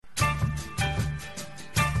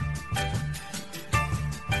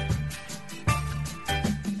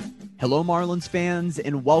Hello, Marlins fans,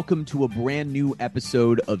 and welcome to a brand new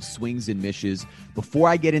episode of Swings and Mishes. Before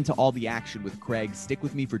I get into all the action with Craig, stick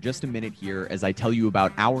with me for just a minute here as I tell you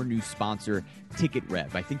about our new sponsor,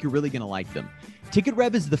 TicketRev. I think you're really going to like them.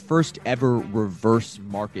 TicketRev is the first ever reverse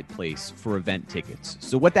marketplace for event tickets.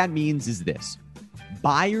 So what that means is this.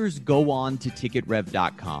 Buyers go on to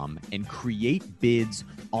ticketrev.com and create bids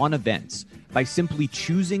on events by simply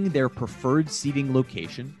choosing their preferred seating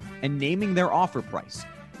location and naming their offer price.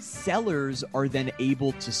 Sellers are then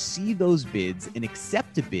able to see those bids and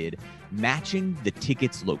accept a bid matching the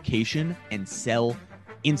ticket's location and sell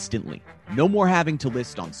instantly. No more having to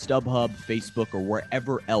list on StubHub, Facebook, or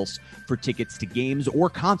wherever else for tickets to games or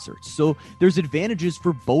concerts. So there's advantages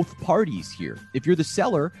for both parties here. If you're the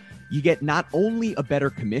seller, you get not only a better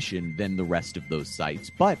commission than the rest of those sites,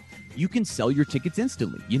 but you can sell your tickets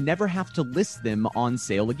instantly. You never have to list them on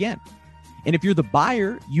sale again. And if you're the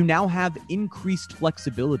buyer, you now have increased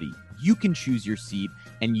flexibility. You can choose your seat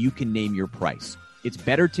and you can name your price. It's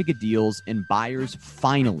better ticket deals, and buyers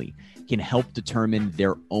finally can help determine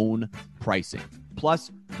their own pricing. Plus,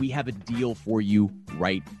 we have a deal for you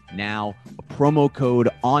right now, a promo code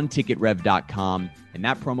on ticketrev.com. And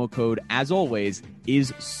that promo code, as always,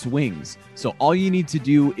 is SWINGS. So all you need to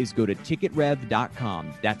do is go to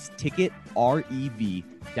ticketrev.com. That's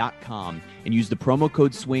ticketrev.com and use the promo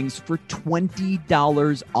code SWINGS for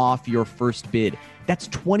 $20 off your first bid. That's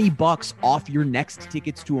 $20 off your next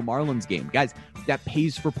tickets to a Marlins game. Guys, that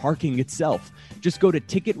pays for parking itself. Just go to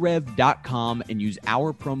ticketrev.com and use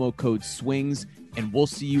our promo code SWINGS, and we'll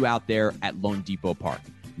see you out there at Lone Depot Park.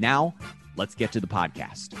 Now, let's get to the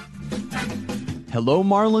podcast. Hello,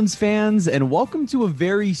 Marlins fans, and welcome to a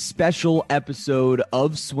very special episode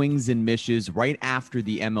of Swings and Mishes right after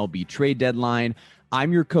the MLB trade deadline.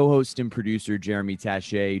 I'm your co-host and producer, Jeremy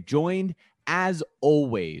Taché, joined, as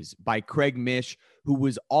always, by Craig Mish, who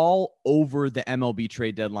was all over the MLB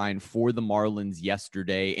trade deadline for the Marlins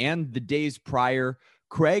yesterday and the days prior.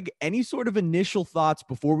 Craig, any sort of initial thoughts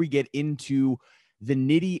before we get into the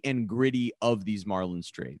nitty and gritty of these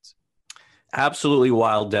Marlins trades? Absolutely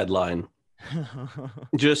wild deadline.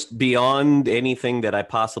 Just beyond anything that I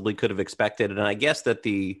possibly could have expected. And I guess that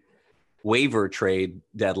the waiver trade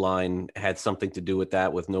deadline had something to do with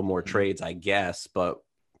that, with no more trades, I guess. But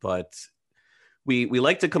we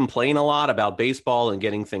like to complain a lot about baseball and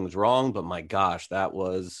getting things wrong. But my gosh, that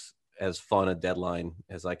was as fun a deadline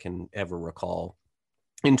as I can ever recall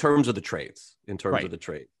in terms of the trades,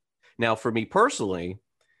 Now, for me personally,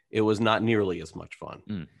 it was not nearly as much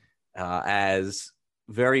fun as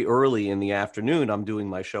very early in the afternoon, I'm doing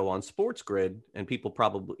my show on Sports Grid, and people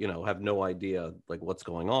probably, have no idea like what's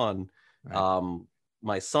going on. Right.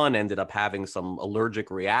 My son ended up having some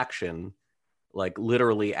allergic reaction, like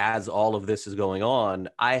literally as all of this is going on.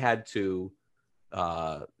 I had to,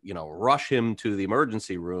 rush him to the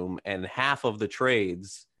emergency room, and half of the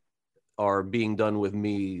trades are being done with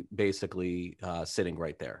me basically sitting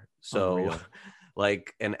right there. So,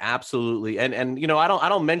 like, and absolutely, and I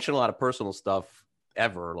don't mention a lot of personal stuff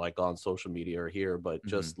ever, like on social media or here, but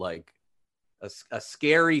just like a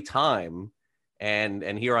scary time,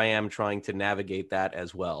 and here I am trying to navigate that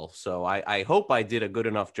as well. So I hope I did a good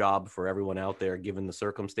enough job for everyone out there given the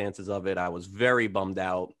circumstances of it. I was very bummed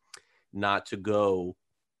out not to go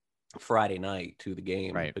Friday night to the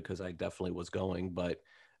game, right, because I definitely was going, but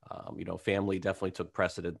family definitely took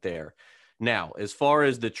precedent there. Now, as far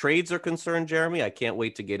as the trades are concerned, Jeremy, I can't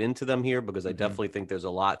wait to get into them here because I definitely think there's a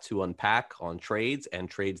lot to unpack on trades and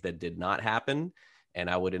trades that did not happen. And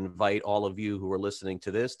I would invite all of you who are listening to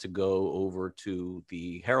this to go over to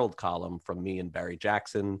the Herald column from me and Barry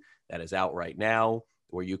Jackson that is out right now,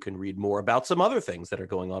 where you can read more about some other things that are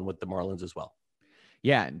going on with the Marlins as well.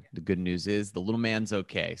 Yeah, and the good news is the little man's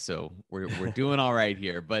okay, so we're doing all right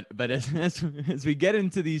here. But as we get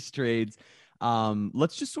into these trades,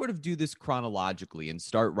 let's just sort of do this chronologically and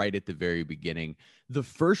start right at the very beginning. The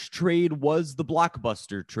first trade was the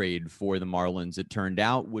blockbuster trade for the Marlins, it turned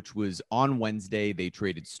out, which was on Wednesday. They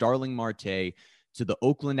traded Starling Marte to the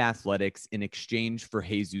Oakland Athletics in exchange for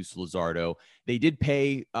Jesus Luzardo. They did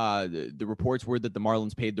pay, the reports were that the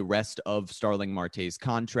Marlins paid the rest of Starling Marte's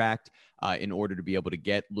contract in order to be able to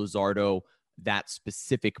get Luzardo, that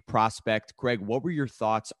specific prospect. Craig, what were your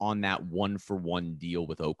thoughts on that 1-for-1 deal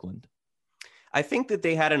with Oakland? I think that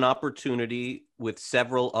they had an opportunity with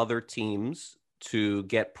several other teams to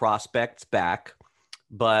get prospects back,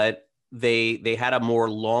 but they had a more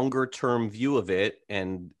longer term view of it.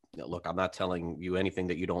 And look, I'm not telling you anything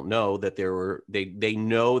that you don't know, that they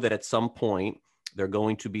know that at some point they're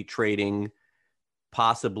going to be trading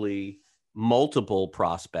possibly multiple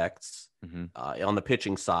prospects Mm-hmm. on the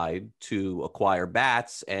pitching side to acquire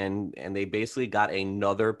bats, and they basically got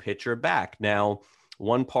another pitcher back. Now,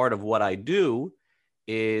 one part of what I do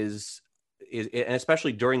is and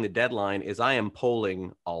especially during the deadline, is I am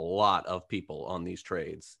polling a lot of people on these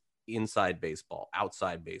trades, inside baseball,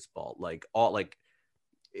 outside baseball,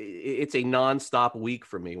 it's a nonstop week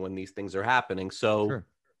for me when these things are happening. So Sure.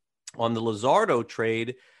 On the Luzardo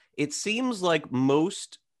trade, it seems like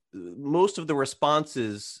most of the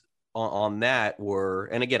responses on that were,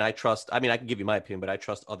 and again, I can give you my opinion, but I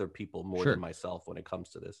trust other people more Sure. than myself when it comes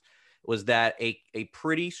to this, was that a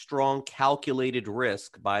pretty strong calculated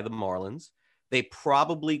risk by the Marlins. They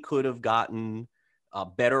probably could have gotten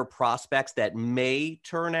better prospects that may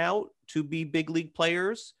turn out to be big league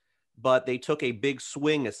players, but they took a big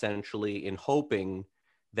swing essentially in hoping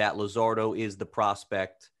that Luzardo is the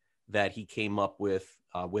prospect that he came up with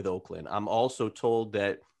Oakland. I'm also told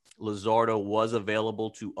that Luzardo was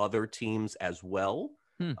available to other teams as well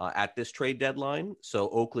at this trade deadline. So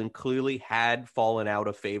Oakland clearly had fallen out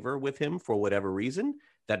of favor with him for whatever reason.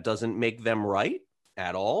 That doesn't make them right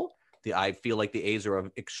at all. I feel like the A's are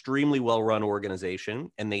an extremely well-run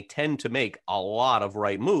organization, and they tend to make a lot of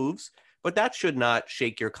right moves, but that should not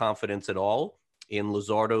shake your confidence at all in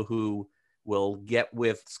Luzardo, who will get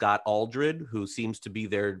with Scott Aldred, who seems to be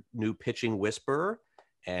their new pitching whisperer.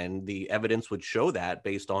 And the evidence would show that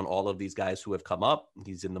based on all of these guys who have come up.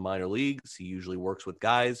 He's in the minor leagues. He usually works with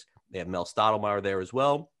guys. They have Mel Stottlemyre there as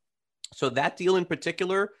well. So that deal in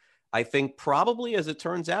particular, I think probably, as it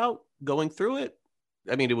turns out, going through it,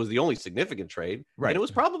 I mean, it was the only significant trade, Right. and it was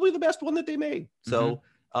probably the best one that they made. So,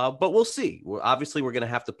 but we'll see. We're going to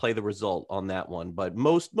have to play the result on that one. But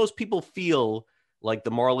most people feel like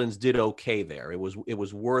the Marlins did okay there. It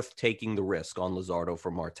was worth taking the risk on Luzardo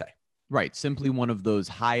for Marte. Right. Simply one of those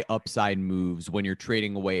high upside moves when you're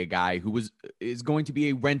trading away a guy who is going to be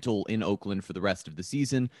a rental in Oakland for the rest of the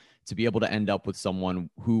season, to be able to end up with someone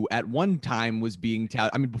who at one time was being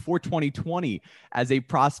touted. I mean, before 2020, as a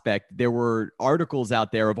prospect, there were articles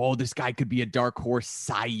out there of, oh, this guy could be a dark horse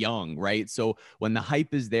Cy Young, right? So when the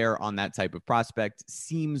hype is there on that type of prospect,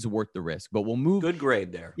 seems worth the risk. But we'll move. Good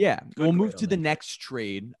grade there. Yeah. We'll move to the that. next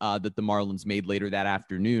trade that the Marlins made later that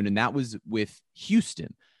afternoon, and that was with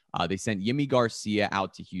Houston. They sent Yimi Garcia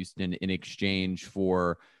out to Houston in exchange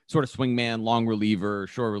for sort of swingman, long reliever,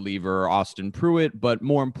 short reliever, Austin Pruitt, but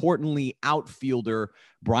more importantly, outfielder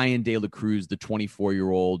Brian De La Cruz, the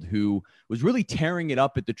 24-year-old who was really tearing it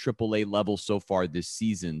up at the AAA level so far this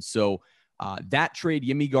season. So that trade,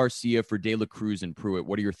 Yimi Garcia for De La Cruz and Pruitt,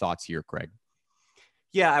 what are your thoughts here, Craig?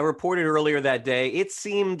 Yeah, I reported earlier that day. It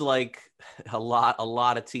seemed like a lot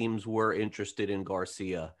of teams were interested in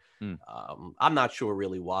Garcia. I'm not sure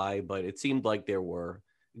really why, but it seemed like there were.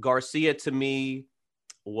 Garcia, to me,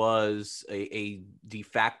 was a de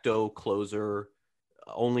facto closer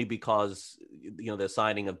only because, the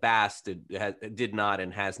signing of Bass did not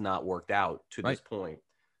and has not worked out to this point.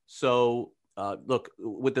 So, look,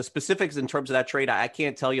 with the specifics in terms of that trade, I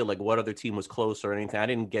can't tell you like what other team was close or anything. I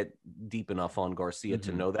didn't get deep enough on Garcia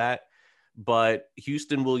to know that. But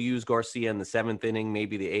Houston will use Garcia in the 7th inning,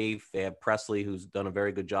 maybe the 8th. They have Presley, who's done a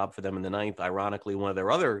very good job for them in the 9th. Ironically, one of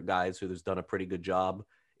their other guys who's done a pretty good job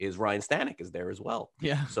is Ryan Stanek is there as well.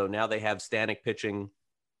 Yeah. So now they have Stanek pitching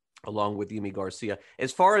along with Yimi Garcia.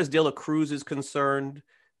 As far as De La Cruz is concerned,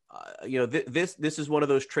 this is one of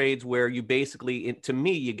those trades where you basically, to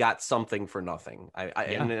me, you got something for nothing.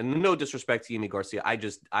 And no disrespect to Yimi Garcia,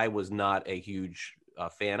 I was not a huge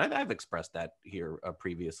fan. I've expressed that here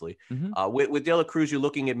previously. With De La Cruz, you're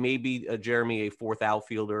looking at maybe Jeremy, a 4th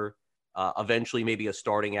outfielder, eventually maybe a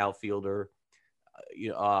starting outfielder.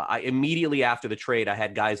 I immediately after the trade, I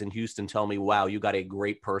had guys in Houston tell me, wow, you got a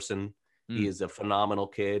great person. He is a phenomenal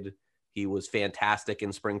kid. He was fantastic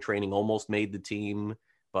in spring training, almost made the team,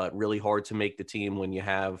 but really hard to make the team when you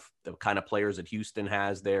have the kind of players that Houston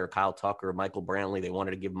has there. Kyle Tucker, Michael Brantley, they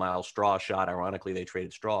wanted to give Miles Straw a shot. Ironically, they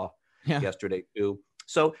traded Straw yesterday too.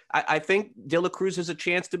 So I think De La Cruz has a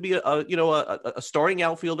chance to be a starting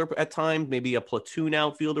outfielder at times, maybe a platoon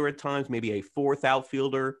outfielder at times, maybe a 4th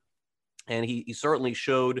outfielder. And he certainly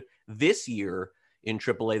showed this year in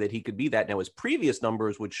AAA that he could be that. Now, his previous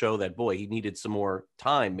numbers would show that, boy, he needed some more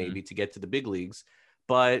time maybe to get to the big leagues.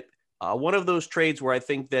 But one of those trades where I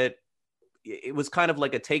think that it was kind of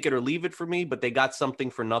like a take it or leave it for me, but they got something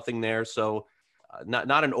for nothing there. So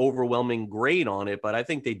not an overwhelming grade on it, but I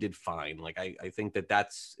think they did fine. Like I think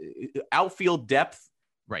that's outfield depth,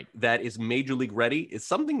 right? That is major league ready is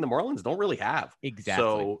something the Marlins don't really have. Exactly.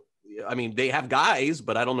 So, I mean, they have guys,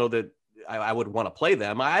 but I don't know that I would want to play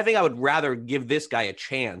them. I think I would rather give this guy a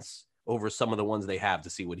chance over some of the ones they have to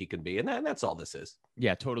see what he can be. And that's all this is.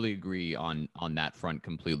 Yeah, totally agree on that front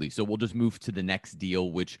completely. So we'll just move to the next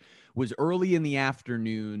deal, which was early in the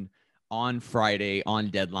afternoon on Friday on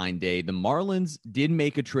deadline day. The Marlins did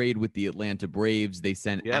make a trade with the Atlanta Braves. They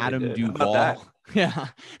sent Adam Duvall. Yeah.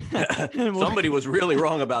 Somebody was really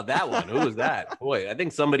wrong about that one. Who was that? Boy, I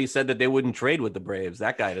think somebody said that they wouldn't trade with the Braves.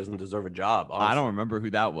 That guy doesn't deserve a job. Honestly. I don't remember who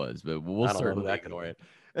that was, but we'll certainly ignore it. Be.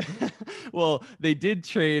 Well, they did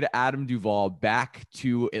trade Adam Duvall back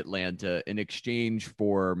to Atlanta in exchange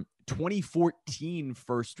for 2014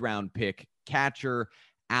 first-round pick catcher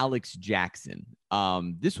Alex Jackson.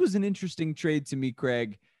 This was an interesting trade to me,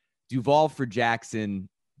 Craig. Duvall for Jackson.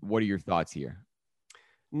 What are your thoughts here?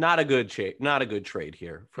 Not a good trade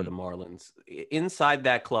here for the Marlins. Inside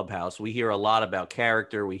that clubhouse, we hear a lot about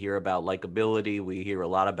character. We hear about likability. We hear a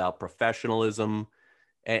lot about professionalism.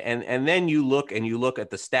 And then you look at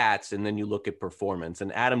the stats, and then you look at performance.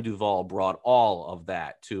 And Adam Duvall brought all of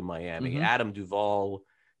that to Miami. Mm-hmm. Adam Duvall,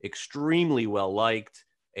 extremely well liked,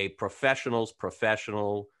 a professional,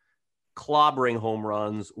 clobbering home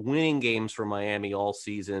runs, winning games for Miami all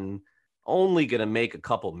season, only going to make a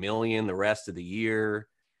couple million the rest of the year.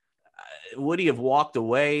 Would he have walked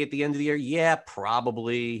away at the end of the year? Yeah,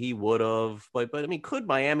 probably he would have. But I mean, could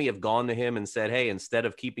Miami have gone to him and said, hey, instead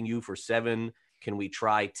of keeping you for 7, can we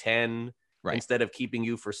try 10? Right. Instead of keeping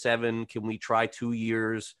you for 7, can we try 2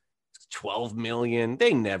 years, 12 million?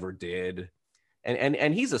 They never did.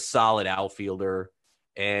 And he's a solid outfielder.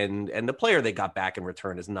 And the player they got back in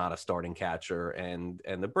return is not a starting catcher. And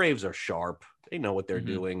the Braves are sharp. They know what they're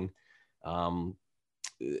doing. The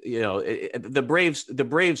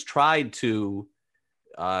Braves tried to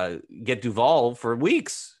get Duvall for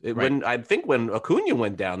weeks. When Acuna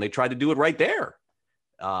went down, they tried to do it right there.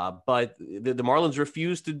 But the Marlins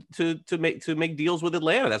refused to make deals with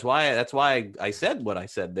Atlanta. That's why I said what I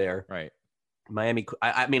said there. Right. Miami.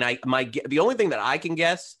 The only thing that I can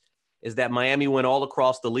guess is that Miami went all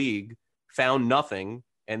across the league, found nothing,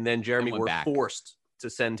 and then Jeremy were forced to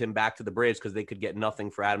send him back to the Braves because they could get nothing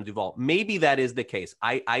for Adam Duvall. Maybe that is the case.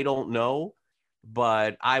 I don't know,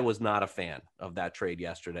 but I was not a fan of that trade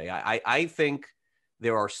yesterday. I think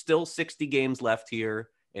there are still 60 games left here,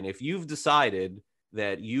 and if you've decided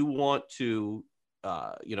that you want to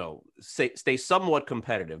stay somewhat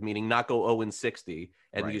competitive, meaning not go 0-60.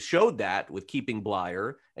 And you showed that with keeping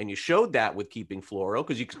Blyer, and you showed that with keeping Floro,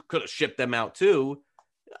 because you could have shipped them out too.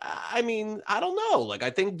 I mean, I don't know. Like, I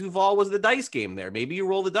think Duvall was the dice game there. Maybe you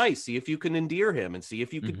roll the dice, see if you can endear him and see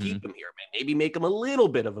if you could keep him here. Maybe make him a little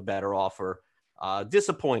bit of a better offer.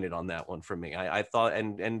 Disappointed on that one for me. I thought,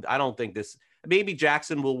 and I don't think this, maybe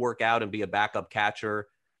Jackson will work out and be a backup catcher,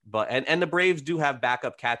 but, and the Braves do have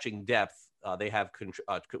backup catching depth. They have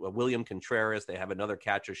William Contreras. They have another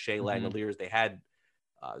catcher, Shea Langoliers. They had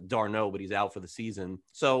d'Arnaud, but he's out for the season.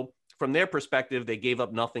 So from their perspective, they gave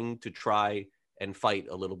up nothing to try and fight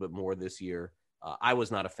a little bit more this year. I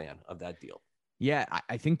was not a fan of that deal. Yeah,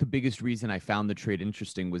 I think the biggest reason I found the trade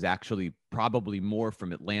interesting was actually probably more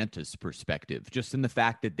from Atlanta's perspective, just in the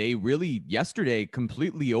fact that they really yesterday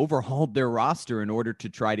completely overhauled their roster in order to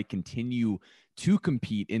try to continue to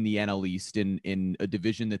compete in the NL East in a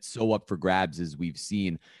division that's so up for grabs as we've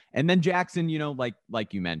seen. And then Jackson,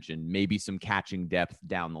 like you mentioned, maybe some catching depth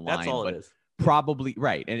down the line. That's all it is. Probably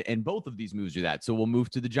right. And both of these moves do that. So we'll move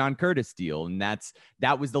to the John Curtis deal. And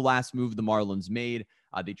that was the last move the Marlins made.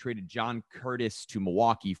 They traded John Curtis to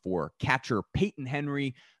Milwaukee for catcher Peyton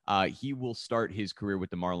Henry. He will start his career with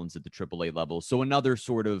the Marlins at the AAA level. So another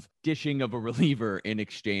sort of dishing of a reliever in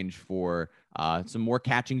exchange for some more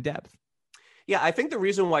catching depth. Yeah, I think the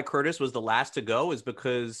reason why Curtis was the last to go is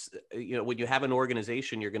because, when you have an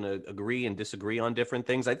organization, you're going to agree and disagree on different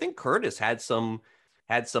things. I think Curtis had some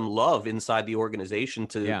love inside the organization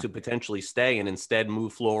to potentially stay and instead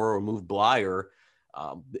move Flora or move Blyer.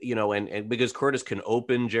 And because Curtis can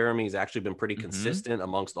open, Jeremy's actually been pretty consistent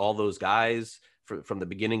amongst all those guys from the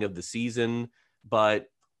beginning of the season. But,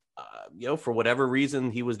 for whatever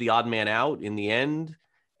reason, he was the odd man out in the end.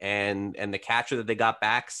 And the catcher that they got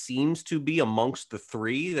back seems to be amongst the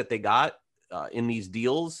three that they got in these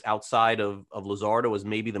deals outside of Luzardo was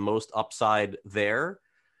maybe the most upside there.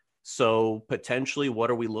 So potentially, what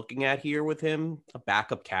are we looking at here with him? A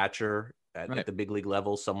backup catcher at the big league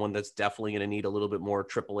level, someone that's definitely going to need a little bit more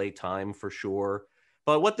AAA time for sure.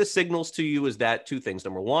 But what this signals to you is that two things.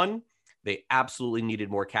 Number one, they absolutely needed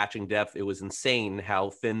more catching depth. It was insane how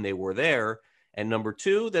thin they were there. And number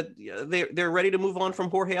two, that they're ready to move on from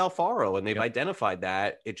Jorge Alfaro, and they've identified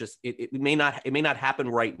that. It may not happen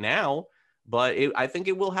right now, but I think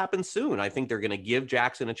it will happen soon. I think they're going to give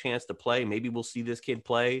Jackson a chance to play. Maybe we'll see this kid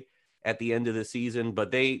play at the end of the season,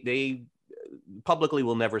 but they publicly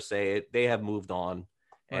will never say it. They have moved on,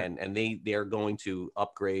 and they are going to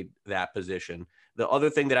upgrade that position. The other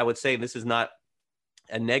thing that I would say, and this is not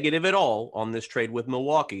a negative at all on this trade with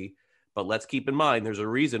Milwaukee, but let's keep in mind there's a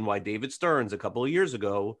reason why David Stearns a couple of years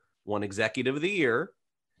ago won Executive of the Year.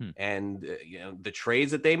 And the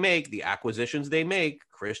trades that they make, the acquisitions they make,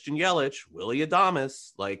 Christian Yelich, Willy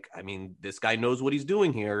Adames, this guy knows what he's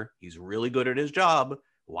doing here. He's really good at his job.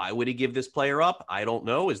 Why would he give this player up? I don't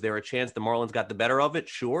know. Is there a chance the Marlins got the better of it?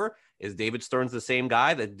 Sure. Is David Stearns the same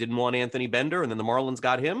guy that didn't want Anthony Bender and then the Marlins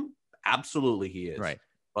got him? Absolutely he is. Right.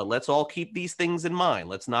 But let's all keep these things in mind.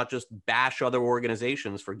 Let's not just bash other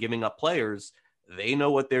organizations for giving up players. They know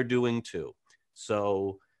what they're doing too.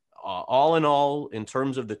 So all in all, in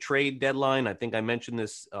terms of the trade deadline, I think I mentioned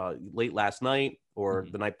this late last night or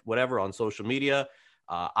the night, whatever, on social media.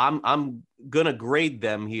 I'm going to grade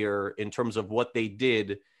them here in terms of what they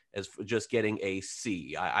did as just getting a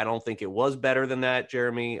C. I don't think it was better than that,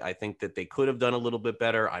 Jeremy. I think that they could have done a little bit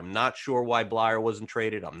better. I'm not sure why Blyer wasn't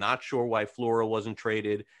traded. I'm not sure why Flora wasn't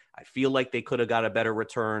traded. I feel like they could have got a better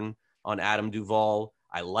return on Adam Duvall.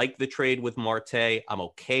 I like the trade with Marte. I'm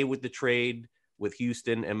okay with the trade with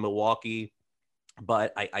Houston and Milwaukee.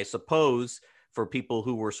 But I suppose for people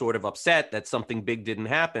who were sort of upset that something big didn't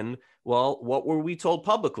happen, well, what were we told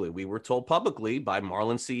publicly? We were told publicly by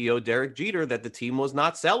Marlins CEO Derek Jeter that the team was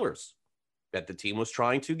not sellers, that the team was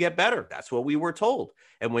trying to get better. That's what we were told.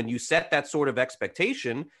 And when you set that sort of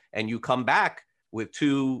expectation and you come back with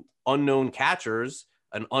two unknown catchers,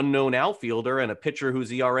 an unknown outfielder, and a pitcher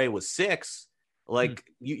whose ERA was 6,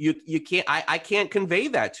 you can't, I can't convey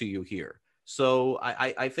that to you here. So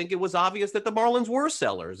I think it was obvious that the Marlins were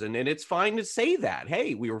sellers, and it's fine to say that.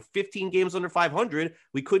 Hey, we were 15 games under 500.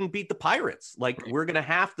 We couldn't beat the Pirates. We're gonna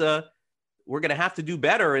have to do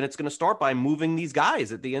better, and it's gonna start by moving these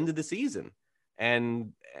guys at the end of the season.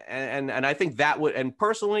 And I think that would, and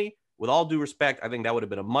personally, with all due respect, I think that would have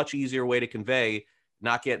been a much easier way to convey,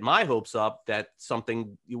 not get my hopes up that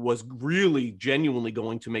something was really genuinely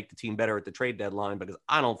going to make the team better at the trade deadline, because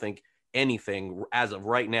I don't think anything as of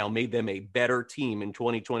right now made them a better team in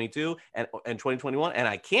 2022 and 2021. And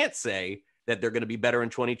I can't say that they're going to be better in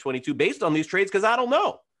 2022 based on these trades, because I don't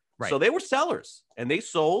know. Right. So they were sellers and they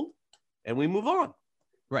sold, and we move on.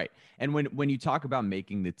 Right. And when you talk about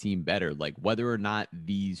making the team better, like whether or not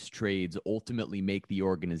these trades ultimately make the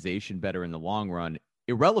organization better in the long run,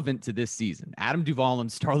 irrelevant to this season. Adam Duvall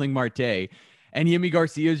and Starling Marte and Yimi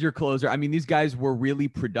Garcia is your closer. I mean, these guys were really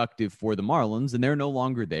productive for the Marlins, and they're no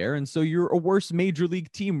longer there. And so you're a worse major league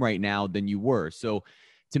team right now than you were. So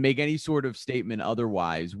to make any sort of statement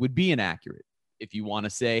otherwise would be inaccurate. If you want to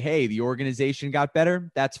say, hey, the organization got better,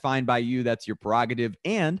 that's fine by you. That's your prerogative.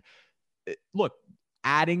 And look,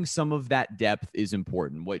 adding some of that depth is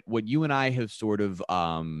important. What you and I have sort of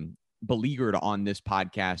beleaguered on this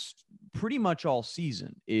podcast pretty much all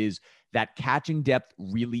season is that catching depth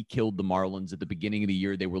really killed the Marlins at the beginning of the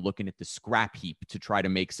year. They were looking at the scrap heap to try to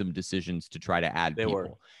make some decisions to try to add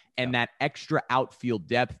people. And that extra outfield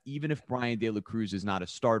depth, even if Brian De La Cruz is not a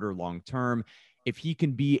starter long-term, if he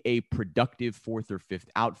can be a productive 4th or 5th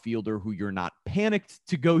outfielder who you're not panicked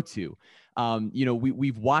to go to.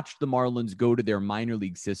 We've watched the Marlins go to their minor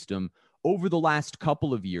league system over the last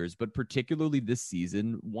couple of years, but particularly this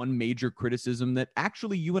season. One major criticism that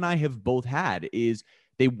actually you and I have both had is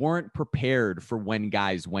they weren't prepared for when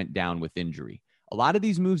guys went down with injury. A lot of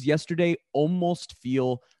these moves yesterday almost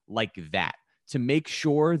feel like that, to make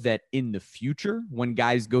sure that in the future, when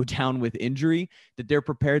guys go down with injury, that they're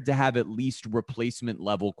prepared to have at least replacement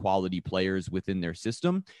level quality players within their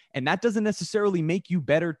system. And that doesn't necessarily make you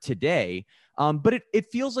better today, but it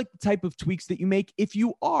feels like the type of tweaks that you make if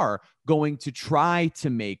you are going to try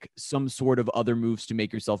to make some sort of other moves to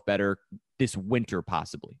make yourself better this winter,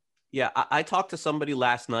 possibly. Yeah, I talked to somebody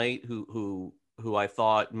last night who I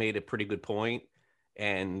thought made a pretty good point,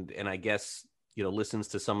 and I guess listens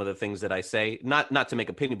to some of the things that I say, not to make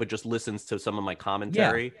opinion, but just listens to some of my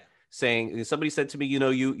commentary. Saying, somebody said to me,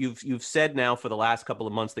 you've said now for the last couple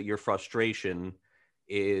of months that your frustration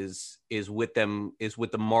is with the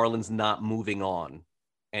Marlins not moving on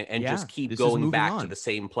and just keep going back to the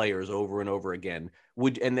same players over and over again.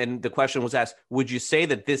 And then the question was asked, would you say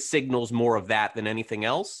that this signals more of that than anything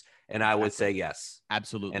else? And I would say yes.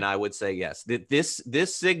 Absolutely. And I would say yes.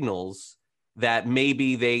 This signals that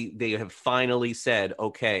maybe they have finally said,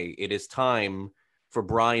 okay, it is time for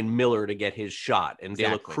Brian Miller to get his shot and De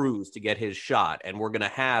La Cruz to get his shot. And we're going to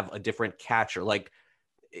have a different catcher. Like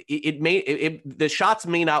the shots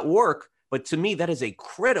may not work, but to me, that is a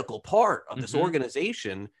critical part of this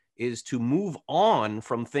organization, is to move on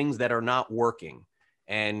from things that are not working.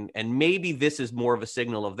 And maybe this is more of a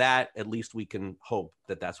signal of that. At least we can hope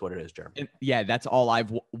that that's what it is, Jeremy. And yeah, that's all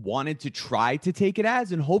I've wanted to try to take it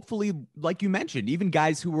as. And hopefully, like you mentioned, even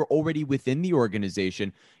guys who were already within the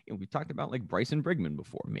organization, we talked about like Bryson Brigman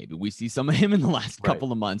before. Maybe we see some of him in the last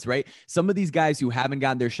couple of months, right? Some of these guys who haven't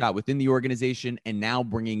gotten their shot within the organization and now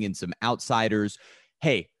bringing in some outsiders.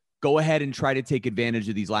 Hey, go ahead and try to take advantage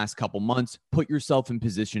of these last couple months, put yourself in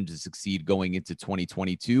position to succeed going into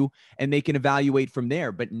 2022, and they can evaluate from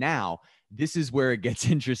there. But now this is where it gets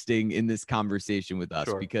interesting in this conversation with us,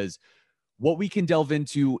 because what we can delve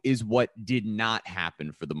into is what did not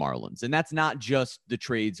happen for the Marlins. And that's not just the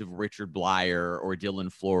trades of Richard Blyer or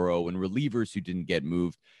Dylan Floro and relievers who didn't get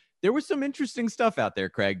moved. There was some interesting stuff out there,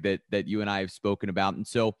 Craig, that you and I have spoken about. And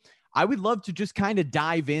so I would love to just kind of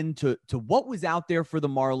dive into what was out there for the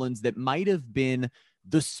Marlins that might have been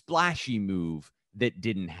the splashy move that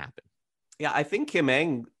didn't happen. Yeah, I think Kim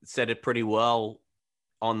Ng said it pretty well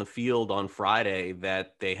on the field on Friday,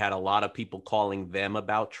 that they had a lot of people calling them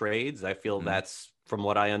about trades. I feel that's, from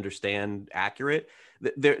what I understand, accurate.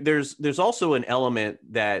 There's also an element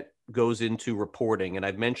that goes into reporting, and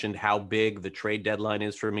I've mentioned how big the trade deadline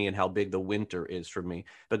is for me and how big the winter is for me,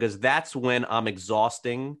 because that's when I'm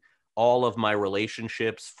exhausting all of my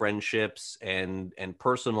relationships, friendships, and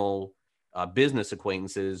personal business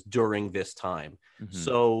acquaintances during this time.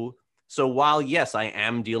 So while, yes, I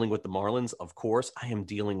am dealing with the Marlins, of course, I am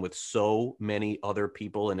dealing with so many other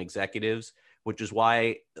people and executives, which is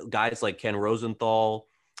why guys like Ken Rosenthal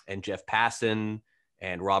and Jeff Passan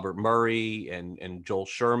and Robert Murray and Joel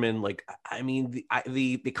Sherman, like, I mean,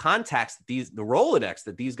 the contacts, the Rolodex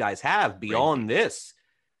that these guys have beyond this,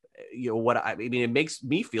 I mean, it makes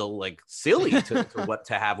me feel like silly to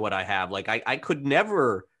have what I have. Like I could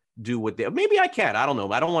never do what maybe I can. I don't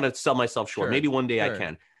know. I don't want to sell myself short. Maybe one day I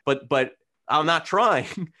can, but I'm not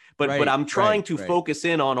trying, but I'm trying to focus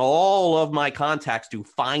in on all of my contacts to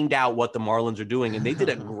find out what the Marlins are doing. And they did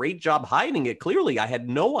a great job hiding it. Clearly, I had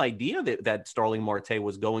no idea that Starling Marte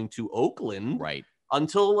was going to Oakland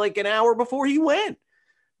until like an hour before he went.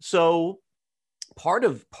 So part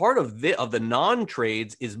of the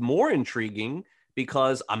non-trades is more intriguing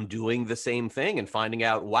because I'm doing the same thing and finding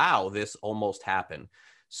out, wow, this almost happened.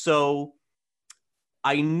 So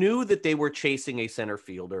I knew that they were chasing a center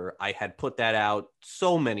fielder. I had put that out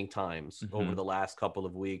so many times over the last couple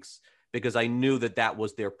of weeks because I knew that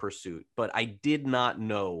was their pursuit, but I did not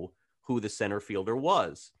know who the center fielder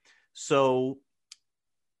was. So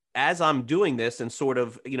as I'm doing this and sort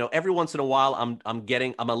of, every once in a while,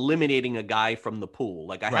 I'm eliminating a guy from the pool.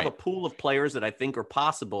 Like I have a pool of players that I think are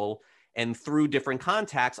possible. And through different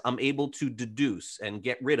contacts, I'm able to deduce and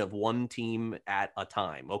get rid of one team at a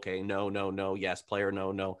time. Okay, no, yes, player,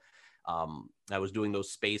 no. I was doing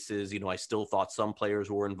those spaces. I still thought some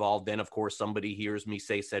players were involved. Then, of course, somebody hears me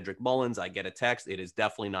say Cedric Mullins. I get a text. It is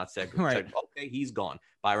definitely not Cedric. Okay, he's gone.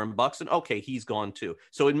 Byron Buxton. Okay, he's gone too.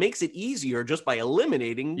 So it makes it easier just by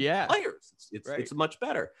eliminating players. It's much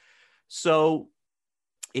better. So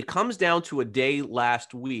it comes down to a day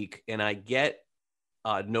last week, and I get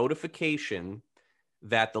a notification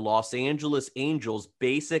that the Los Angeles Angels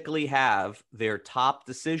basically have their top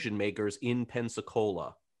decision makers in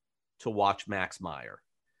Pensacola to watch Max Meyer.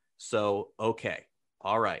 So, okay.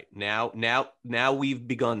 All right. Now we've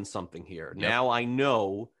begun something here. Yep. Now I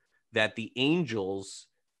know that the Angels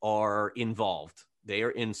are involved. They are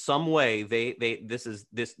in some way.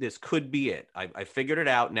 This could be it. I figured it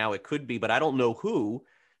out. Now it could be, but I don't know who,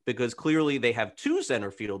 because clearly they have two center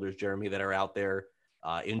fielders, Jeremy, that are out there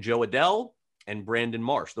in Joe Adell and Brandon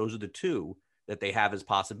Marsh. Those are the two that they have as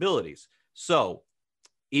possibilities. So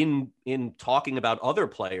in talking about other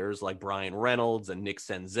players like Brian Reynolds and Nick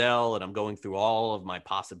Senzel, and I'm going through all of my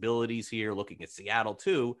possibilities here, looking at Seattle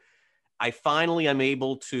too, I finally am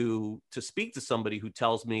able to speak to somebody who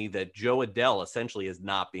tells me that Joe Adell essentially is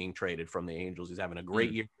not being traded from the Angels. He's having a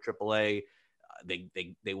great year in AAA.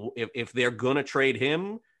 If they're going to trade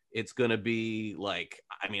him, it's going to be like,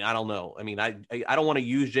 I mean, I don't know. I mean, I don't want to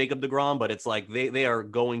use Jacob deGrom, but it's like they are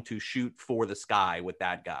going to shoot for the sky with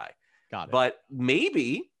that guy. Got it. But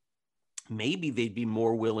maybe they'd be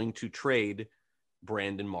more willing to trade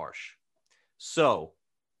Brandon Marsh. So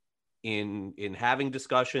in having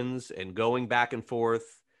discussions and going back and forth,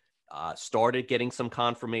 started getting some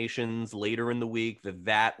confirmations later in the week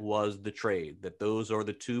that was the trade, that those are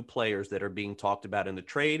the two players that are being talked about in the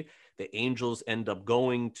trade. The Angels end up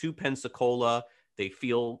going to Pensacola. They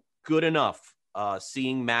feel good enough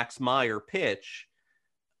seeing Max Meyer pitch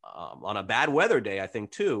on a bad weather day, I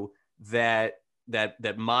think, too, that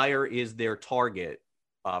Meyer is their target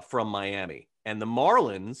from Miami. And the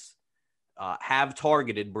Marlins have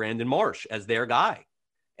targeted Brandon Marsh as their guy.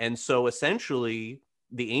 And so essentially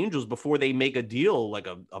the Angels, before they make a deal, like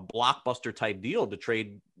a blockbuster type deal to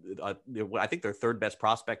trade, I think their third best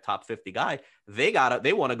prospect, top 50 guy, they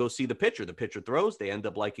want to go see the pitcher. The pitcher throws, they end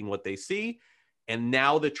up liking what they see. And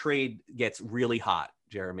now the trade gets really hot,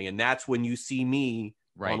 Jeremy. And that's when you see me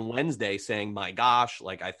on Wednesday saying, my gosh,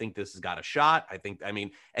 like, I think this has got a shot.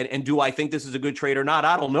 And do I think this is a good trade or not?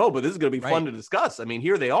 I don't know, but this is going to be fun to discuss. I mean,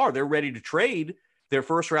 here they are. They're ready to trade their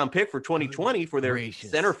first round pick for 2020 for their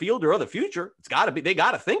center fielder of the future. It's got to be, they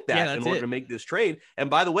got to think that in order to make this trade. And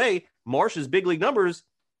by the way, Marsh's big league numbers,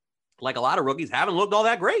 like a lot of rookies, haven't looked all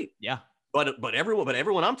that great. Yeah. But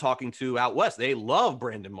everyone I'm talking to out west, they love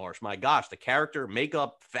Brandon Marsh. My gosh, the character,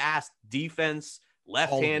 makeup, fast, defense,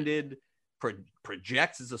 left-handed,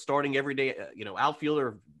 projects as a starting everyday,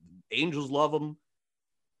 outfielder. Angels love him.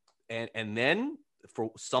 And then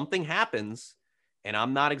for something happens, and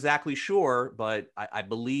I'm not exactly sure, but I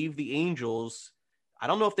believe the Angels, I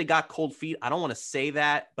don't know if they got cold feet. I don't want to say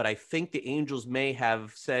that, but I think the Angels may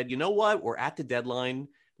have said, you know what, we're at the deadline.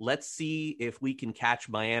 Let's see if we can catch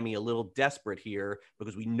Miami a little desperate here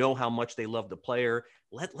because we know how much they love the player.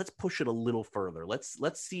 Let's push it a little further. Let's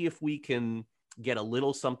see if we can get a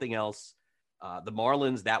little something else. The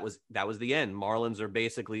Marlins, that was the end. Marlins are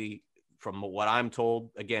basically, from what I'm told,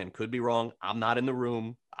 again, could be wrong. I'm not in the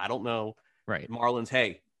room. I don't know. Right. Marlins,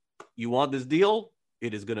 hey, you want this deal?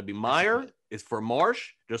 It is going to be Meyer. It's for Marsh,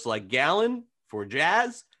 just like Gallen for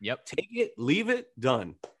Jazz. Yep. Take it, leave it,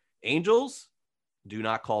 done. Angels, do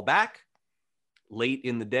not call back. Late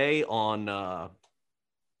in the day on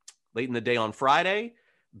Friday,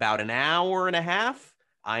 about an hour and a half,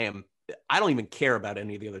 I don't even care about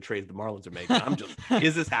any of the other trades the Marlins are making. I'm just,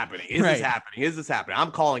 is this happening? Is this happening? Is this happening?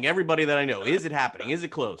 I'm calling everybody that I know. Is it happening? Is it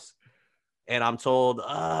close? And I'm told,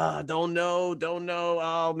 don't know.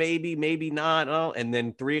 Oh, maybe not. Oh, and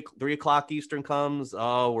then 3 o'clock Eastern comes.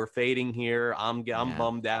 Oh, we're fading here. I'm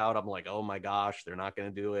bummed out. I'm like, oh my gosh, they're not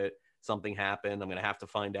going to do it. Something happened. I'm going to have to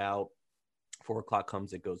find out. 4 o'clock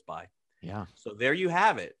comes, it goes by. Yeah. So there you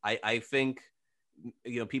have it. I think,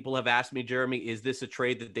 people have asked me, Jeremy, is this a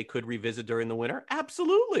trade that they could revisit during the winter?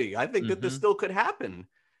 Absolutely. I think that this still could happen.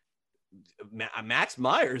 Max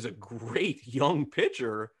Meyer is a great young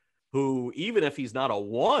pitcher who, even if he's not a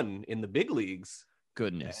 1 in the big leagues,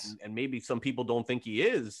 goodness, and maybe some people don't think he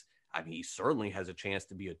is, I mean, he certainly has a chance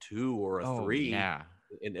to be a 2 or a 3. Yeah.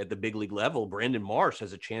 At the big league level. Brandon Marsh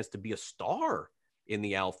has a chance to be a star in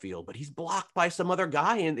the outfield, but he's blocked by some other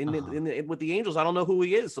guy with the Angels. I don't know who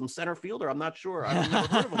he is, some center fielder. I'm not sure. I've never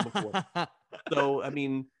heard of him before. So, I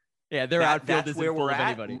mean, their outfield isn't full of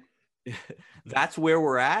anybody. That's where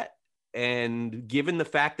we're at. And given the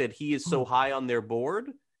fact that he is so high on their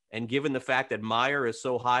board, and given the fact that Meyer is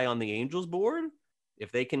so high on the Angels board,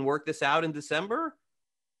 if they can work this out in December,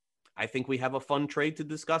 I think we have a fun trade to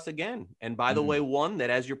discuss again. And by the way, one that,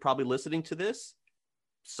 as you're probably listening to this,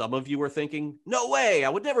 some of you are thinking, no way, I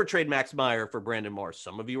would never trade Max Meyer for Brandon Marsh.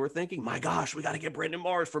 Some of you are thinking, my gosh, we got to get Brandon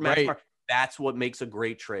Marsh for Max Meyer. That's what makes a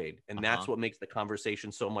great trade. And that's what makes the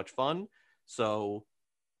conversation so much fun. So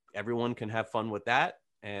everyone can have fun with that.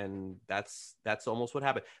 And that's almost what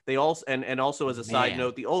happened. They also, and also as a side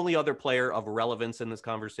note, the only other player of relevance in this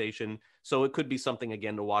conversation, so it could be something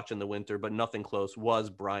again to watch in the winter, but nothing close,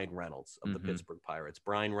 was Brian Reynolds of the Pittsburgh Pirates.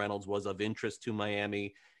 Brian Reynolds was of interest to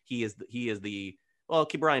Miami. He is the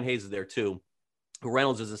Brian Hayes is there too.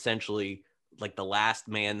 Reynolds is essentially like the last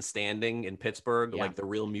man standing in Pittsburgh, like the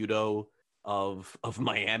Real Muto of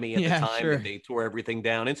Miami at the time. And they tore everything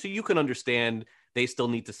down. And so you can understand they still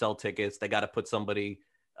need to sell tickets. They got to put somebody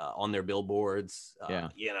on their billboards. The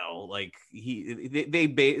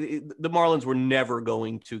Marlins were never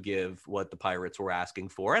going to give what the Pirates were asking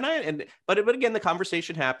for. But again, the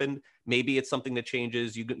conversation happened. Maybe it's something that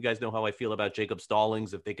changes. You guys know how I feel about Jacob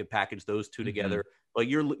Stallings, if they could package those two together. But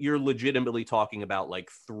you're legitimately talking about like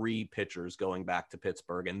 3 pitchers going back to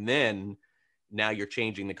Pittsburgh. And then now you're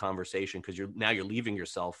changing the conversation because you're leaving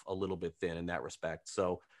yourself a little bit thin in that respect.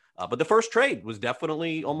 So, but the first trade was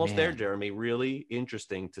definitely almost there, Jeremy. Really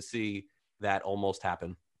interesting to see that almost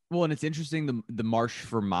happen. Well, and it's interesting, the Marsh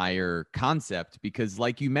for Meyer concept, because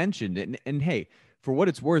like you mentioned, and hey, for what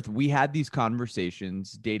it's worth, we had these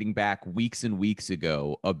conversations dating back weeks and weeks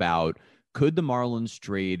ago about could the Marlins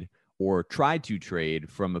trade or try to trade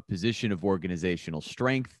from a position of organizational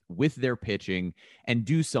strength with their pitching and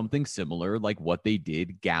do something similar like what they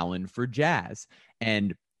did Gallen for Jazz.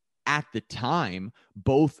 And at the time,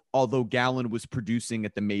 both, although Gallen was producing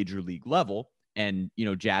at the major league level and,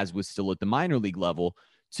 Jazz was still at the minor league level,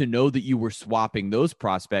 to know that you were swapping those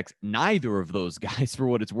prospects. Neither of those guys, for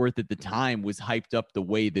what it's worth at the time, was hyped up the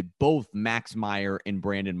way that both Max Meyer and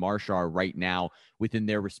Brandon Marsh are right now within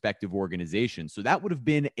their respective organizations. So that would have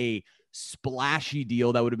been a splashy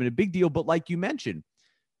deal. That would have been a big deal. But like you mentioned,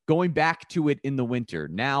 going back to it in the winter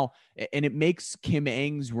now, and it makes Kim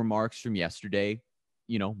Ng's remarks from yesterday,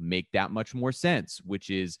 make that much more sense, which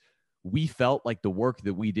is we felt like the work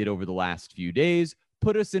that we did over the last few days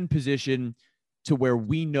put us in position to where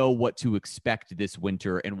we know what to expect this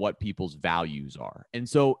winter and what people's values are. And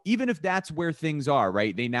so even if that's where things are,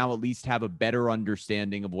 right, they now at least have a better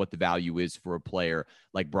understanding of what the value is for a player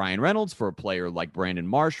like Brian Reynolds, for a player like Brandon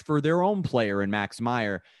Marsh, for their own player and Max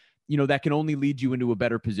Meyer, that can only lead you into a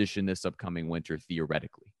better position this upcoming winter,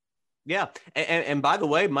 theoretically. Yeah. And by the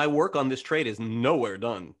way, my work on this trade is nowhere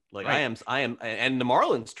done. Like right. I am, and the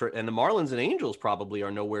Marlins and Angels probably are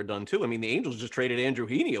nowhere done too. I mean, the Angels just traded Andrew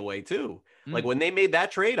Heaney away too. Like when they made that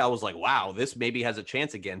trade, I was like, wow, this maybe has a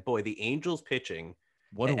chance again. Boy, the Angels pitching,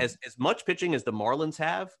 as much pitching as the Marlins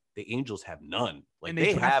have, the Angels have none. Like and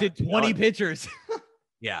they drafted 20 pitchers.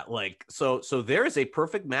 Yeah. Like, so there is a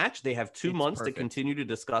perfect match. They have 2 months to continue to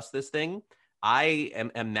discuss this thing. I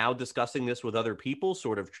am now discussing this with other people,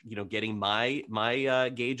 sort of, getting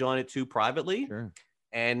my gauge on it too privately. Sure.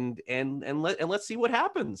 And let's see what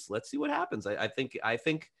happens. Let's see what happens. I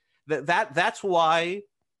think that's why,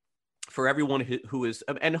 for everyone who is,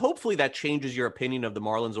 and hopefully that changes your opinion of the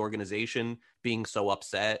Marlins organization being so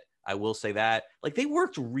upset. I will say that, like, they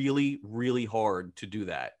worked really, really hard to do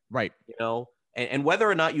that. Right. And whether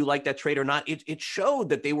or not you like that trade or not, it showed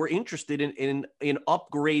that they were interested in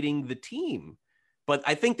upgrading the team. But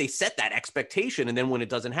I think they set that expectation. And then when it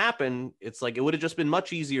doesn't happen, it's like, it would have just been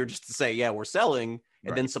much easier just to say, yeah, we're selling,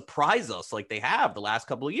 and then surprise us like they have the last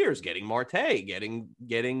couple of years, getting Marte, getting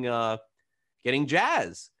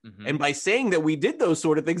Jazz. Mm-hmm. And by saying that we did those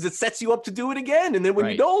sort of things, it sets you up to do it again. And then when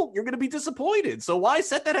you don't, you're going to be disappointed. So why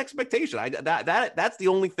set that expectation? That's the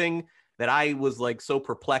only thing that I was like so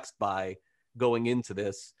perplexed by going into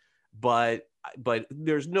this. But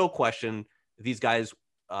there's no question these guys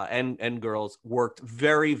and girls worked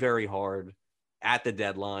very, very hard at the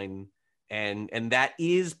deadline. And that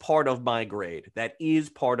is part of my grade. That is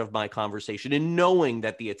part of my conversation. And knowing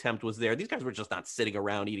that the attempt was there, these guys were just not sitting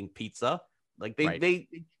around eating pizza. Like they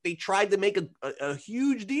tried to make a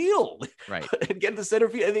huge deal, right, and get the center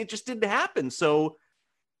field, and it just didn't happen. So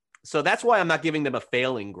that's why I'm not giving them a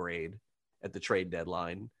failing grade at the trade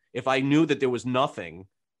deadline. If I knew that there was nothing,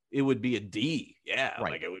 it would be a D. Yeah,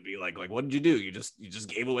 right. Like it would be like what did you do? You just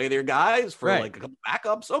gave away their guys for like a couple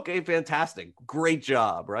backups. Okay, fantastic, great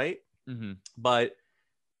job, right? Mm-hmm. But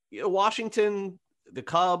Washington, the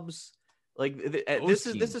Cubs. Like this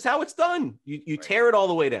is how it's done. You tear it all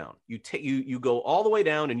the way down. You go all the way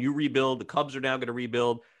down and you rebuild. The Cubs are now going to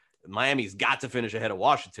rebuild. Miami's got to finish ahead of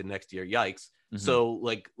Washington next year. Yikes. Mm-hmm. So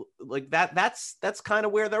like that's kind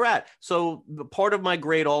of where they're at. So part of my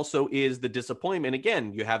grade also is the disappointment.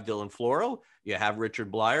 Again, you have Dylan Floro, you have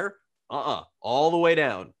Richard Bleier, all the way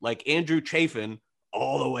down. Like Andrew Chafin,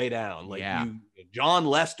 all the way down. Like John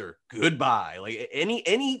Lester, goodbye. Like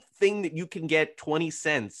anything that you can get 20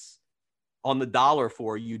 cents on the dollar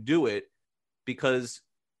for, you do it, because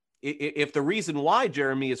if the reason why,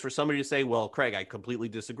 Jeremy, is for somebody to say, well, Craig, I completely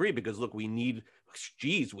disagree, because look, we need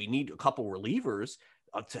a couple relievers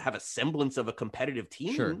to have a semblance of a competitive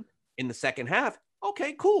team in the second half.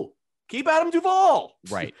 Okay, cool. Keep Adam Duvall.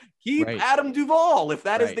 Right. Adam Duvall, if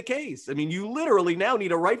that is the case. I mean, you literally now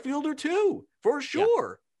need a right fielder too, for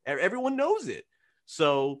sure. Yeah. Everyone knows it.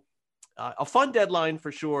 So a fun deadline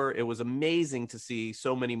for sure. It was amazing to see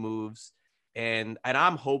so many moves. And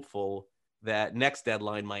I'm hopeful that next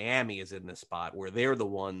deadline, Miami is in this spot where they're the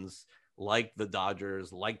ones, like the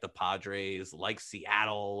Dodgers, like the Padres, like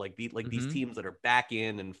Seattle, like these teams that are back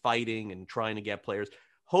in and fighting and trying to get players.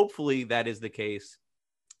 Hopefully that is the case.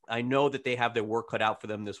 I know that they have their work cut out for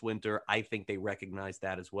them this winter. I think they recognize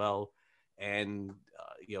that as well. And,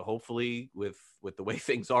 hopefully with the way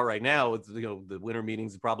things are right now, it's, the winter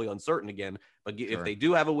meetings is probably uncertain again. But if they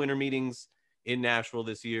do have a winter meetings in Nashville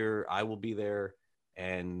this year, I will be there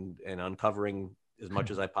and uncovering as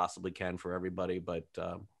much as I possibly can for everybody. But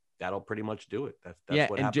that'll pretty much do it. That's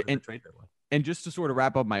what happened in the trade deadline. And just to sort of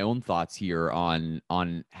wrap up my own thoughts here on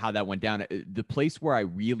how that went down, the place where I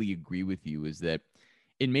really agree with you is that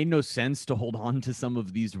it made no sense to hold on to some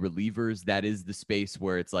of these relievers. That is the space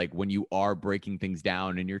where it's like when you are breaking things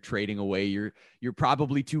down and you're trading away your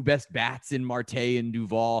probably two best bats in Marte and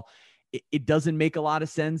Duvall. It doesn't make a lot of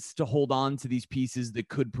sense to hold on to these pieces that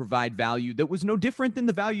could provide value that was no different than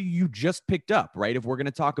the value you just picked up, right? If we're going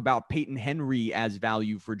to talk about Peyton Henry as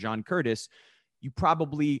value for John Curtis, you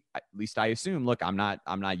probably, at least I assume, look, I'm not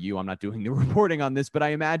you, I'm not doing the reporting on this, but I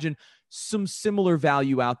imagine some similar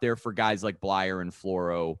value out there for guys like Blyer and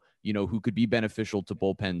Floro, who could be beneficial to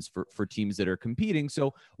bullpens for teams that are competing.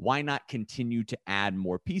 So why not continue to add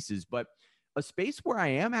more pieces? But a space where I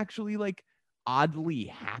am actually like oddly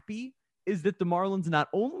happy is that the Marlins not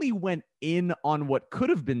only went in on what could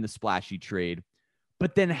have been the splashy trade,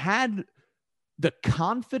 but then had the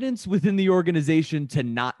confidence within the organization to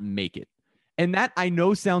not make it. And that I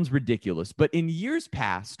know sounds ridiculous, but in years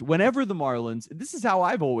past, whenever the Marlins, this is how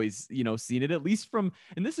I've always, seen it, at least and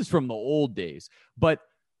this is from the old days, but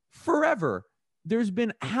forever, there's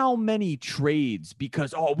been how many trades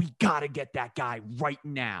because, we got to get that guy right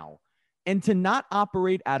now. And to not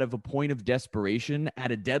operate out of a point of desperation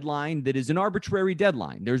at a deadline that is an arbitrary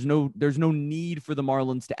deadline. There's no need for the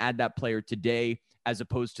Marlins to add that player today as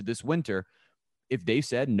opposed to this winter. If they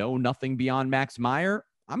said no, nothing beyond Max Meyer,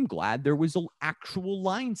 I'm glad there was an actual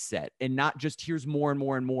line set and not just here's more and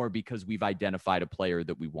more and more because we've identified a player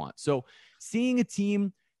that we want. So seeing a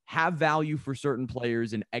team have value for certain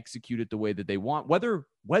players and execute it the way that they want, whether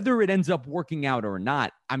it ends up working out or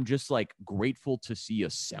not, I'm just like grateful to see a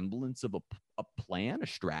semblance of a plan, a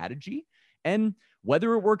strategy. And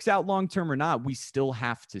whether it works out long-term or not, we still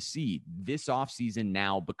have to see. This offseason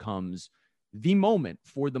now becomes the moment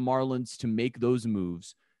for the Marlins to make those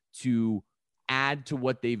moves to add to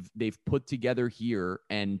what they've put together here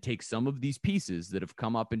and take some of these pieces that have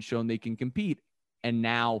come up and shown they can compete and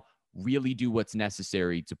now really do what's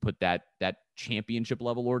necessary to put that championship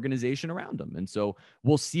level organization around them. And so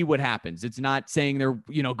we'll see what happens. It's not saying they're,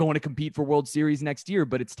 going to compete for World Series next year,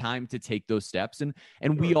 but it's time to take those steps and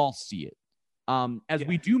we all see it.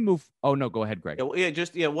 We do move. Oh no, go ahead, Greg.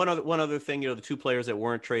 One other thing, the two players that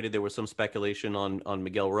weren't traded, there was some speculation on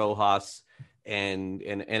Miguel Rojas and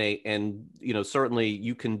certainly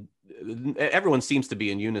you can, everyone seems to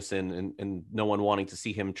be in unison and no one wanting to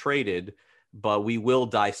see him traded, but we will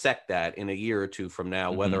dissect that in a year or two from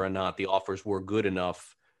now, whether or not the offers were good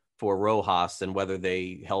enough for Rojas and whether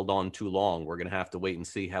they held on too long. We're going to have to wait and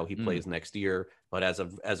see how he plays next year. But as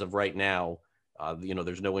of right now,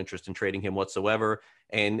 there's no interest in trading him whatsoever.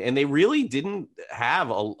 And they really didn't have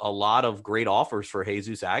a lot of great offers for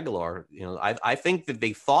Jesus Aguilar. I think that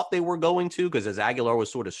they thought they were going to, because as Aguilar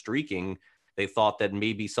was sort of streaking, they thought that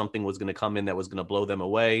maybe something was going to come in that was going to blow them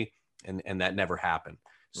away. And that never happened.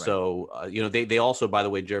 Right. So, they also, by the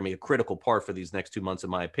way, Jeremy, a critical part for these next 2 months, in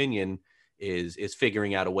my opinion, is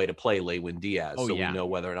figuring out a way to play Lewin Diaz. We know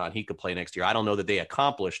whether or not he could play next year. I don't know that they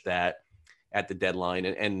accomplished that at the deadline.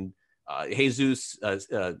 And Jesus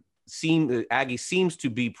Aggie seems to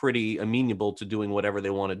be pretty amenable to doing whatever they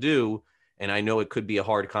want to do. And I know it could be a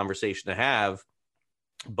hard conversation to have,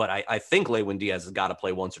 but I think Lewin Diaz has got to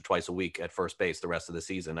play once or twice a week at first base the rest of the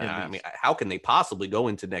season. I mean, how can they possibly go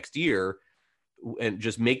into next year and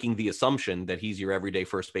just making the assumption that he's your everyday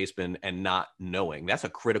first baseman and not knowing? That's a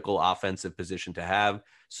critical offensive position to have.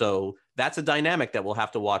 So that's a dynamic that we'll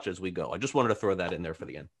have to watch as we go. I just wanted to throw that in there for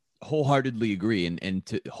the end. Wholeheartedly agree. And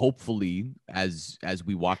to hopefully, as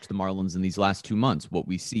we watch the Marlins in these last 2 months, what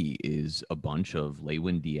we see is a bunch of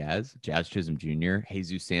Lewin Diaz, Jazz Chisholm Jr.,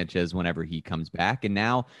 Jesus Sanchez whenever he comes back, and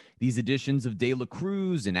now these additions of De La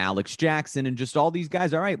Cruz and Alex Jackson and just all these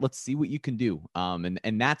guys. All right, let's see what you can do.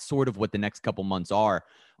 And that's sort of what the next couple months are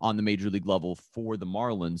on the major league level for the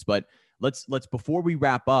Marlins. But let's before we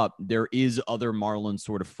wrap up, there is other Marlins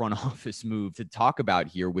sort of front office move to talk about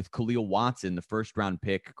here with Khalil Watson, the first round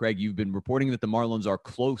pick. Craig, you've been reporting that the Marlins are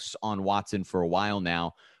close on Watson for a while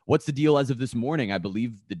now. What's the deal as of this morning? I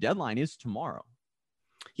believe the deadline is tomorrow.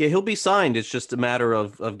 Yeah, he'll be signed. It's just a matter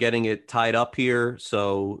of getting it tied up here.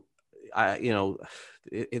 So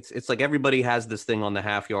it's like everybody has this thing on the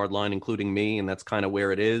half-yard line, including me, and that's kind of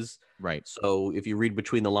where it is. Right. So if you read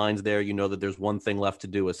between the lines there, you know that there's one thing left to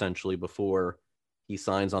do essentially before he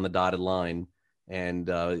signs on the dotted line. And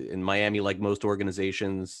in Miami, like most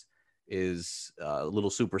organizations, is a little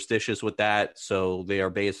superstitious with that. So they are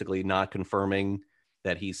basically not confirming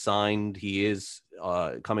that he's signed. He is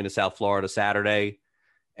coming to South Florida Saturday.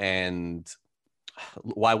 And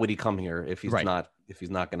why would he come here if he's not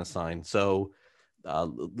going to sign? So I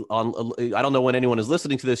don't know when anyone is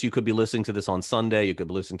listening to this. You could be listening to this on Sunday. You could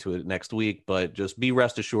be listening to it next week. But just be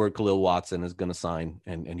rest assured, Khalil Watson is going to sign,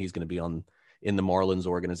 and he's going to be in the Marlins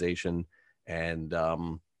organization. And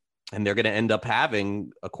they're going to end up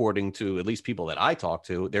having, according to at least people that I talk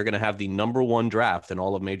to, they're going to have the number one draft in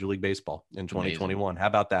all of Major League Baseball in 2021. Amazing. How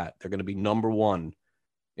about that? They're going to be number one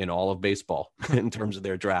in all of baseball in terms of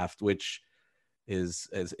their draft, which is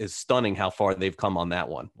stunning how far they've come on that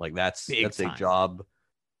one. Like that's a job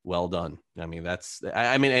well done. I mean,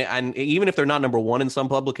 and even if they're not number one in some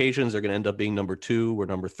publications, they're going to end up being number 2 or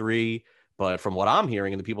number 3. But from what I'm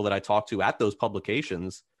hearing and the people that I talk to at those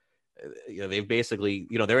publications, they've basically,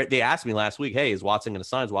 they asked me last week, hey, is Watson going to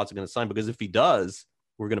sign? Is Watson going to sign? Because if he does,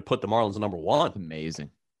 we're going to put the Marlins number 1. Amazing.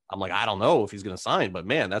 I'm like, I don't know if he's going to sign, but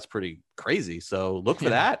man, that's pretty crazy. So look for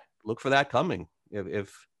that. Look for that coming.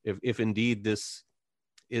 If indeed this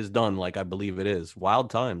is done, like I believe it is. Wild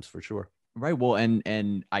times for sure. Right. Well,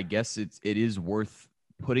 and I guess it is worth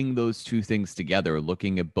putting those two things together,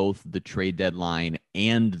 looking at both the trade deadline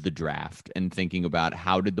and the draft and thinking about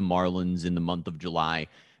how did the Marlins in the month of July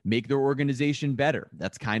make their organization better.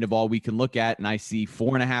 That's kind of all we can look at. And I see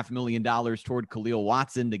 $4.5 million toward Khalil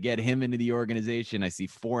Watson to get him into the organization. I see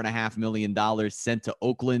 $4.5 million sent to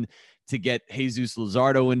Oakland to get Jesus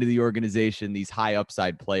Luzardo into the organization, these high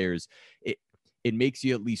upside players. It makes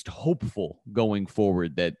you at least hopeful going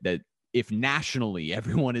forward that if nationally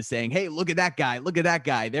everyone is saying, hey, look at that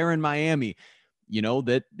guy, they're in Miami,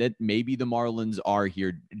 that maybe the Marlins are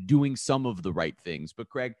here doing some of the right things. But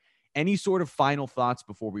Craig, any sort of final thoughts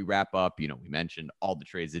before we wrap up? We mentioned all the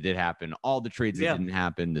trades that did happen, all the trades that didn't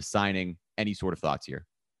happen, the signing, any sort of thoughts here?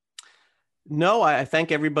 No, I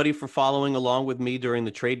thank everybody for following along with me during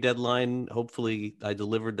the trade deadline. Hopefully I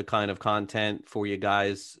delivered the kind of content for you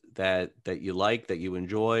guys that you like, that you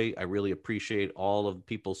enjoy. I really appreciate all of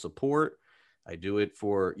people's support. I do it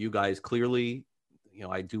for you guys clearly.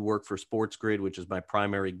 I do work for Sports Grid, which is my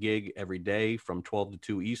primary gig every day from 12 to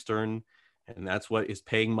 2 Eastern. And that's what is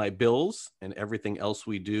paying my bills, and everything else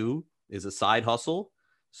we do is a side hustle.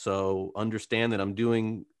 So understand that I'm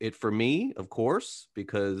doing it for me, of course,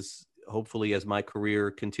 because hopefully as my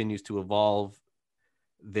career continues to evolve,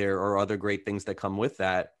 there are other great things that come with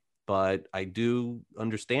that. But I do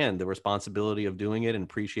understand the responsibility of doing it and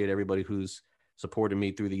appreciate everybody who's supported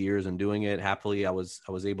me through the years and doing it. Happily, I was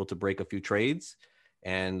able to break a few trades,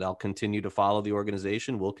 and I'll continue to follow the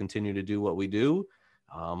organization. We'll continue to do what we do.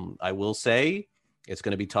 I will say it's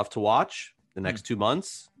going to be tough to watch the next 2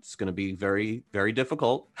 months. It's going to be very, very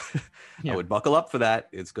difficult. I would buckle up for that.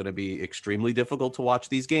 It's going to be extremely difficult to watch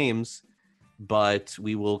these games, but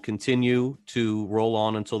we will continue to roll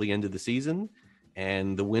on until the end of the season.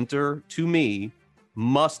 And the winter, to me,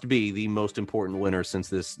 must be the most important winter since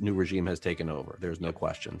this new regime has taken over. There's no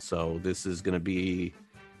question. So this is going to be...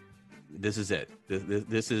 This is it.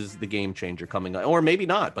 This is the game changer coming up. Or maybe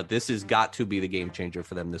not, but this has got to be the game changer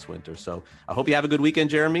for them this winter. So I hope you have a good weekend,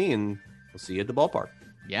 Jeremy, and we'll see you at the ballpark.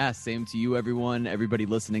 Yeah, same to you, everyone. Everybody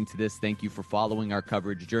listening to this, thank you for following our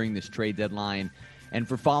coverage during this trade deadline and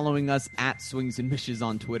for following us at Swings and Mishes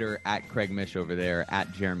on Twitter, at Craig Mish over there,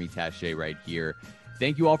 at Jeremy Taché right here.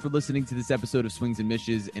 Thank you all for listening to this episode of Swings and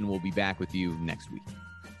Mishes, and we'll be back with you next week.